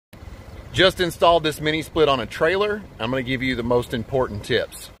Just installed this mini split on a trailer. I'm going to give you the most important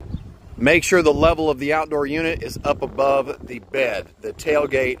tips. Make sure the level of the outdoor unit is up above the bed, the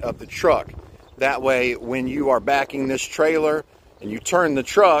tailgate of the truck. That way, when you are backing this trailer and you turn the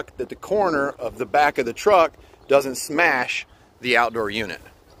truck, that the corner of the back of the truck doesn't smash the outdoor unit.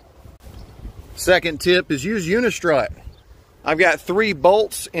 Second tip is use unistrut. I've got 3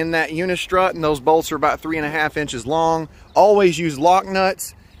 bolts in that unistrut, and those bolts are about 3.5 inches long. Always use lock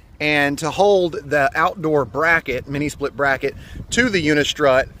nuts. And to hold the outdoor bracket, mini split bracket, to the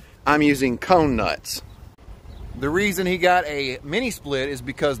unistrut, I'm using cone nuts. The reason he got a mini split is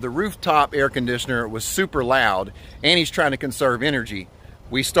because the rooftop air conditioner was super loud and he's trying to conserve energy.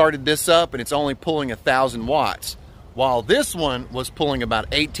 We started this up and it's only pulling 1,000 watts, while this one was pulling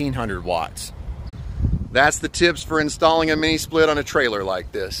about 1,800 watts. That's the tips for installing a mini split on a trailer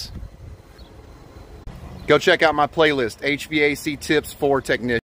like this. Go check out my playlist, HVAC Tips for Technicians.